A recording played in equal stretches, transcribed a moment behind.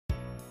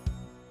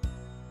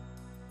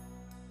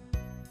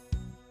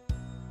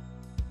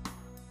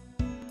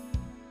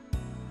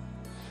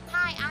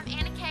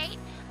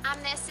I'm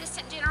the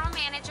Assistant General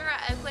Manager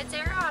at Oakwood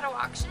Arrow Auto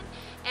Auction,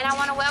 and I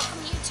want to welcome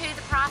you to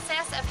the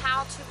process of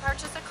how to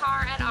purchase a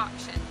car at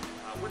auction.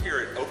 We're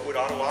here at Oakwood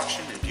Auto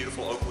Auction in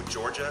beautiful Oakwood,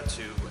 Georgia,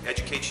 to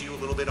educate you a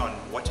little bit on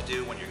what to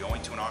do when you're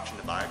going to an auction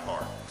to buy a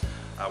car.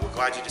 We're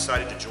glad you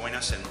decided to join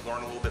us and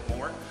learn a little bit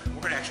more.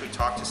 We're going to actually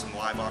talk to some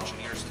live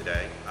auctioneers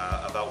today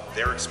about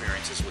their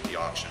experiences with the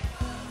auction.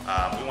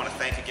 We want to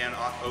thank again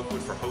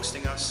Oakwood for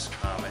hosting us.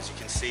 As you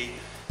can see,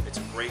 it's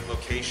a great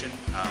location.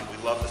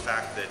 We love the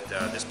fact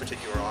that this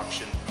particular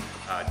auction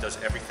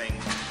does everything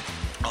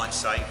on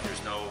site.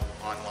 There's no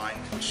online,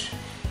 which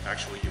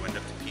actually you end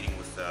up competing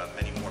with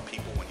many more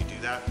people when you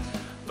do that.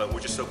 But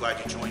we're just so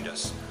glad you joined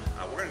us.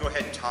 We're going to go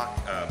ahead and talk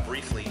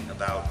briefly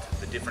about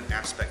the different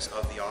aspects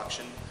of the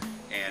auction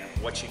and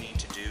what you need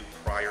to do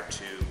prior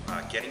to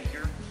getting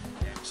here.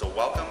 So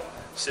welcome,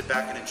 sit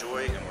back and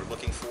enjoy, and we're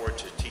looking forward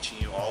to teaching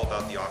you all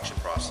about the auction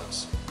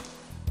process.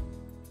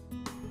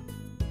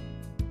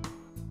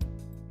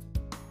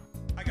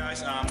 Hi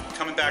guys,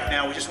 coming back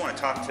now, we just want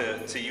to talk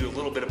to you a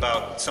little bit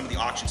about some of the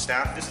auction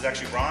staff. This is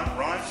actually Ron.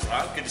 Ron,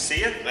 good to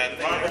see you.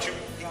 Ron,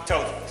 you can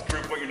tell the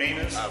group what your name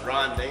is?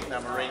 Ron Dean,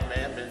 I'm a ring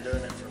man, been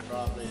doing it for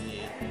probably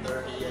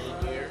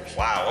 38 years.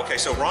 Wow, okay,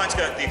 so Ron's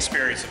got the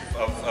experience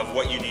of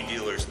what union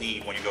dealers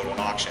need when you go to an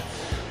auction.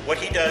 What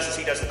he does is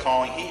he does the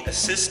calling. He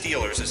assists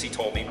dealers, as he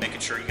told me, making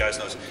sure you guys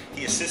know,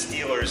 he assists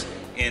dealers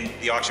in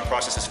the auction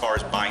process as far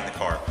as buying the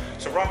car.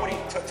 So Ron,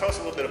 tell us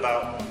a little bit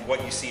about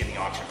what you see in the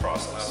auction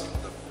process.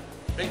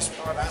 The biggest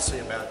part I see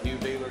about new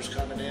dealers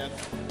coming in,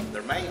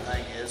 their main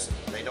thing is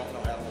they don't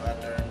know how to go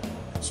out there and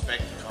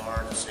inspect the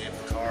car to see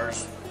if the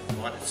car's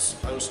what it's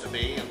supposed to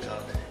be,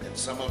 and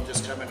some of them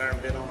just come in there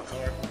and bid on a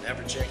car,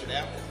 never check it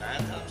out, and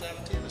 9 times out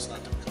of 10 it's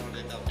not the car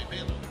they thought they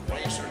bid on.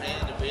 Raise their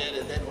hand to bid,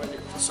 and then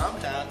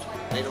sometimes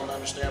they don't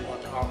understand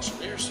what the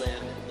auctioneer's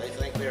saying. They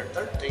think they're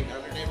 $1,300,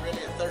 they're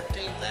really at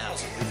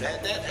 $13,000. We've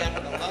had that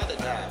happen a lot of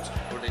times,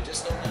 where they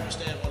just don't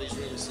understand what he's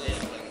really saying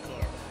about the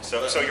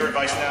car. So your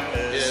advice to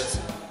them is?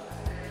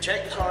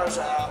 Check the cars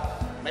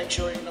out, make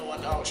sure you know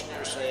what the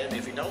auctioneer's saying.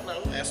 If you don't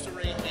know, ask the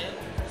ring man.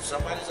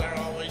 Somebody's there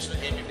always,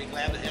 and you'd be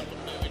glad to help them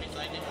do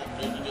anything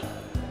they want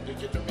to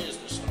get their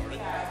business started.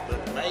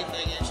 But the main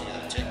thing is you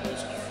got to check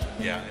those cars out.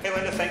 Yeah. Hey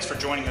Linda, thanks for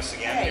joining us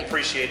again. We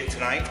appreciate it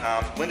tonight.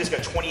 Linda's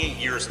got 28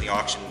 years in the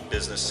auction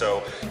business,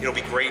 so it'll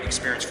be a great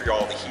experience for you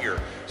all to hear.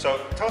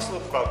 So tell us a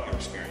little about your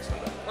experience,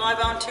 Linda. Well, I've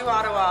owned 2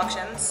 auto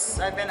auctions.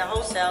 I've been a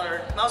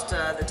wholesaler most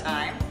of the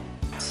time.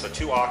 So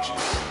 2 auctions,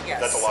 yes.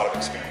 That's a lot of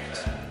experience.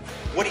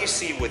 What do you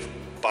see with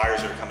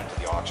buyers that are coming to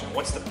the auction?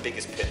 What's the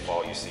biggest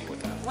pitfall you see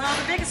with them? Well,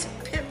 the biggest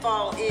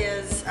pitfall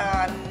is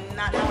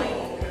not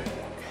knowing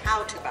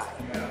how to buy.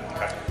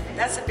 Okay.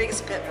 That's the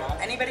biggest pitfall.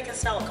 Anybody can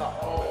sell a car.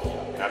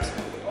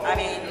 Absolutely. I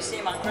mean, you see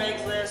them on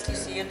Craigslist, you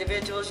see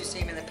individuals, you see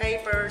them in the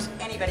papers.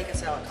 Anybody can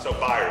sell a car. So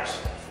buyers,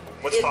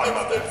 let's talk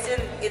about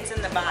that. It's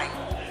in the buying.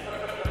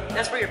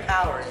 That's where your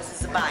power is. It's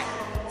the buying.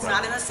 It's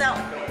not in the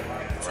selling.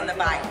 It's in the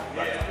buying.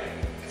 Right.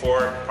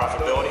 For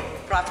profitability?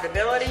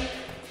 Profitability,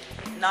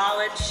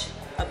 knowledge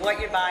of what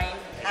you're buying,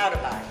 how to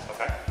buy.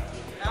 Okay.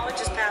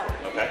 Knowledge is power.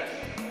 Okay.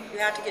 You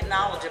have to get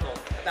knowledgeable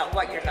about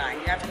what you're buying.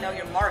 You have to know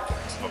your market.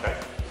 Okay.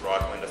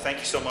 Rod, Linda, thank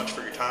you so much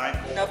for your time.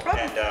 No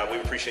problem. And we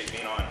appreciate you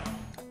being on.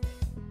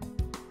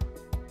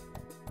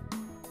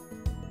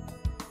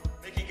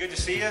 Mickey, good to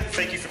see you.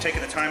 Thank you for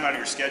taking the time out of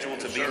your schedule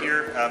to be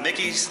here.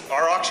 Mickey's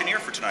our auctioneer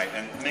for tonight,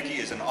 and Mickey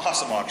is an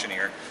awesome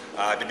auctioneer.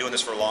 I've been doing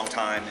this for a long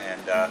time,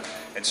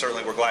 and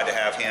certainly we're glad to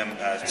have him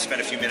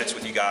spend a few minutes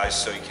with you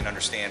guys so you can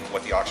understand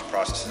what the auction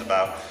process is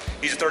about.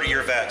 He's a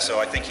 30-year vet, so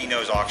I think he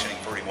knows auctioning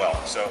pretty well.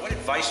 So what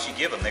advice do you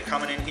give them? They're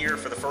coming in here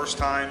for the first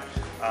time.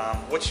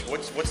 What's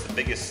the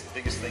biggest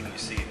thing you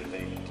see that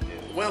they need to do?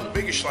 Well, the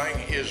biggest thing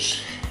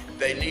is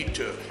they need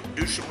to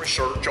do some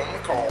research on the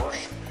cars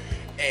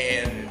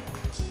and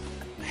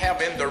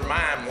have in their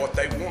mind what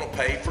they want to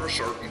pay for a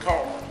certain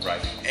car.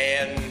 Right.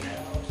 And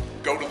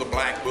go to the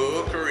Black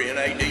Book or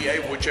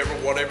NADA,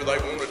 whatever they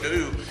want to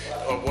do,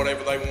 or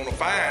whatever they want to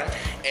find,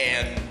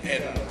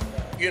 and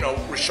you know,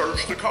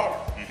 research the car.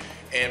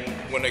 And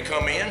when they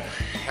come in,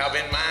 have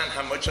in mind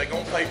how much they're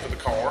going to pay for the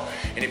car,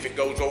 and if it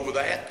goes over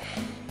that,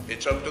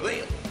 it's up to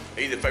them.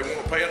 Either if they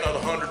want to pay another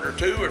 100 or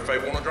 2, or if they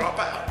want to drop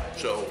out.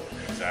 So,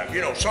 exactly.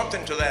 You know,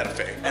 something to that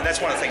effect. And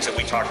that's one of the things that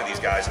we talk to these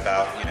guys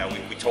about. You know,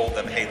 we told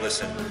them, hey,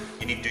 listen,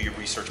 you need to do your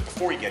research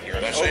before you get here.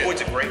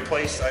 Oakwood's a great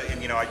place.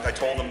 I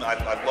told them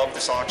I love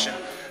this auction.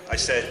 I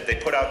said they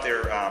put out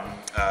their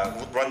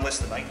run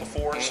list the night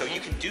before, so you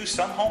can do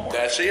some homework.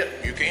 That's it.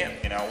 You can.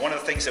 You know, one of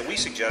the things that we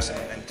suggest,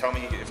 and tell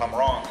me if I'm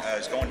wrong,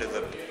 is going to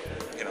the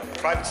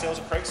private sales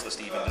of Craigslist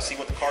even to see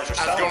what the cars are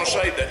selling. I was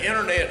going to say the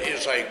internet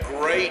is a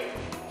great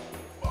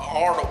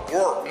art of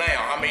work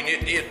now. I mean,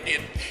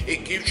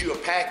 it gives you a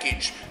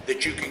package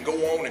that you can go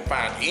on and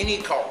find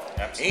any car,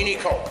 Absolutely.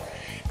 any car.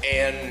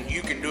 And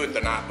you can do it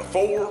the night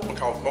before,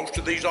 because most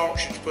of these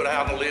auctions put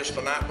out a list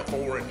the night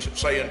before and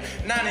saying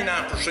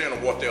 99%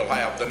 of what they'll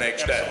have the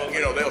next day. You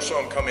know, they'll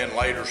some come in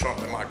late or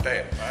something like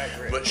that. I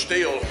agree. But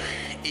still,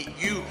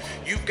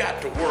 you've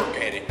got to work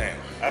at it now.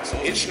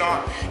 Absolutely. It's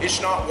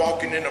not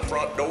walking in the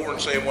front door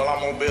and saying, well, I'm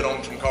gonna bid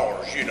on some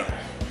cars, you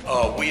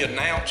know. We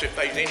announce if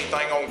there's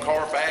anything on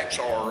Carfax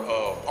or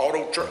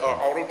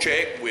auto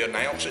check, we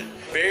announce it.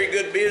 Very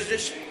good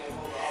business.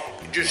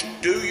 Just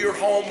do your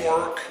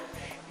homework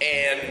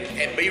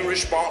and be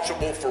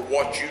responsible for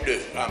what you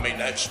do. I mean,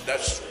 that's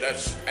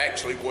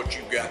actually what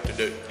you've got to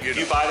do.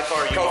 You buy the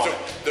car, you own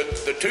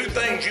it. The two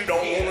things you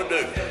don't want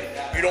to do,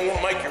 you don't want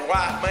to make your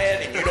wife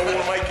mad, and you don't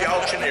want to make your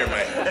auctioneer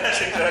mad.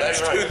 That's exactly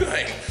That's right. two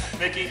things.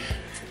 Mickey,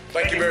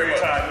 Thank you very for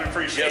your much. time. We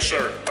appreciate it. Yes,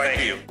 sir.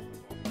 Thank you.